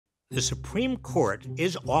The Supreme Court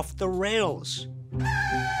is off the rails.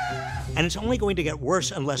 And it's only going to get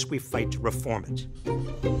worse unless we fight to reform it.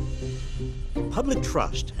 Public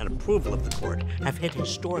trust and approval of the court have hit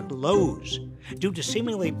historic lows due to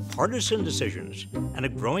seemingly partisan decisions and a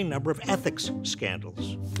growing number of ethics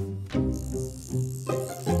scandals.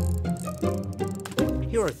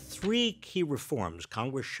 Here are three key reforms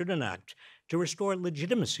Congress should enact to restore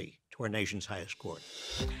legitimacy to our nation's highest court.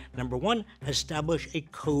 Number one, establish a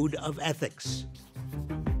code of ethics.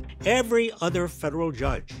 Every other federal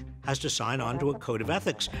judge has to sign on to a code of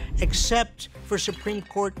ethics, except for Supreme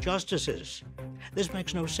Court justices. This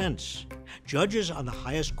makes no sense. Judges on the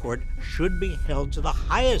highest court should be held to the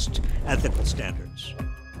highest ethical standards.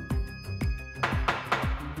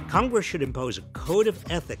 Congress should impose a code of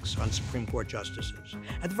ethics on Supreme Court justices.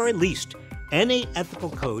 At the very least, any ethical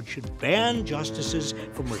code should ban justices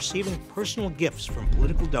from receiving personal gifts from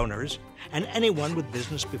political donors and anyone with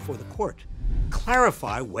business before the court.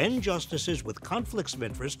 Clarify when justices with conflicts of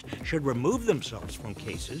interest should remove themselves from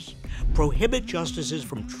cases, prohibit justices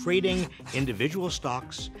from trading individual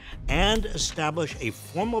stocks, and establish a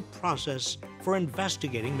formal process for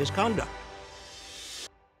investigating misconduct.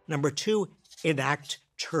 Number two, enact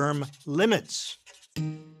term limits.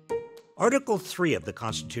 Article 3 of the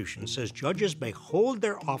Constitution says judges may hold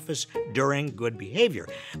their office during good behavior,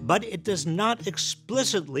 but it does not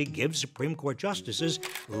explicitly give Supreme Court justices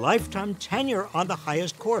lifetime tenure on the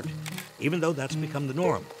highest court, even though that's become the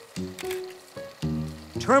norm.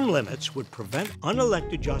 Term limits would prevent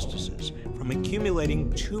unelected justices from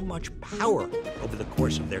accumulating too much power over the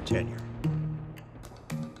course of their tenure,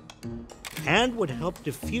 and would help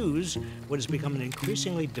diffuse what has become an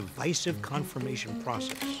increasingly divisive confirmation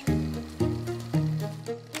process.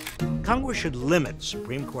 Congress should limit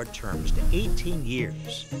Supreme Court terms to 18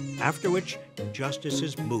 years, after which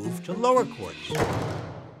justices move to lower courts.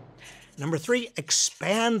 Number three,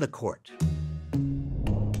 expand the court.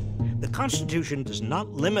 The Constitution does not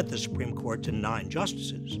limit the Supreme Court to 9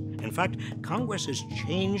 justices. In fact, Congress has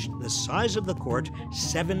changed the size of the court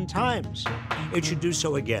 7 times. It should do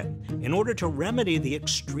so again in order to remedy the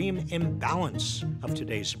extreme imbalance of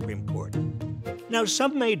today's Supreme Court. Now,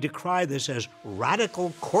 some may decry this as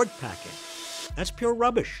radical court packing. That's pure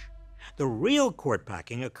rubbish. The real court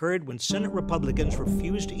packing occurred when Senate Republicans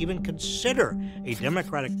refused to even consider a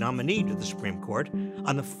Democratic nominee to the Supreme Court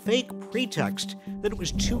on the fake pretext that it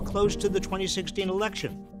was too close to the 2016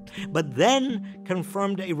 election, but then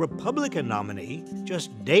confirmed a Republican nominee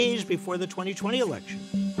just days before the 2020 election.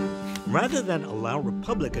 Rather than allow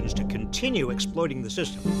Republicans to continue exploiting the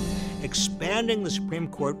system, expanding the Supreme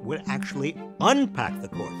Court would actually unpack the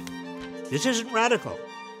court. This isn't radical.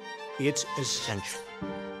 It's essential.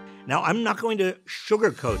 Now, I'm not going to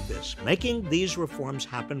sugarcoat this. Making these reforms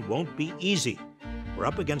happen won't be easy. We're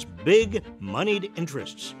up against big, moneyed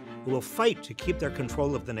interests who will fight to keep their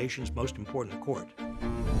control of the nation's most important court.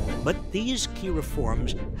 But these key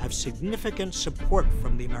reforms have significant support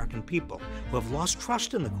from the American people who have lost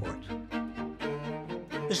trust in the court.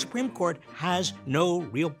 The Supreme Court has no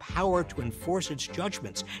real power to enforce its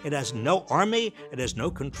judgments. It has no army. It has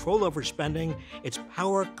no control over spending. Its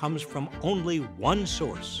power comes from only one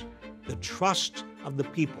source: the trust of the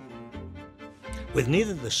people. With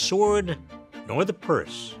neither the sword nor the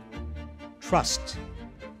purse, trust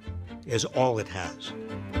is all it has.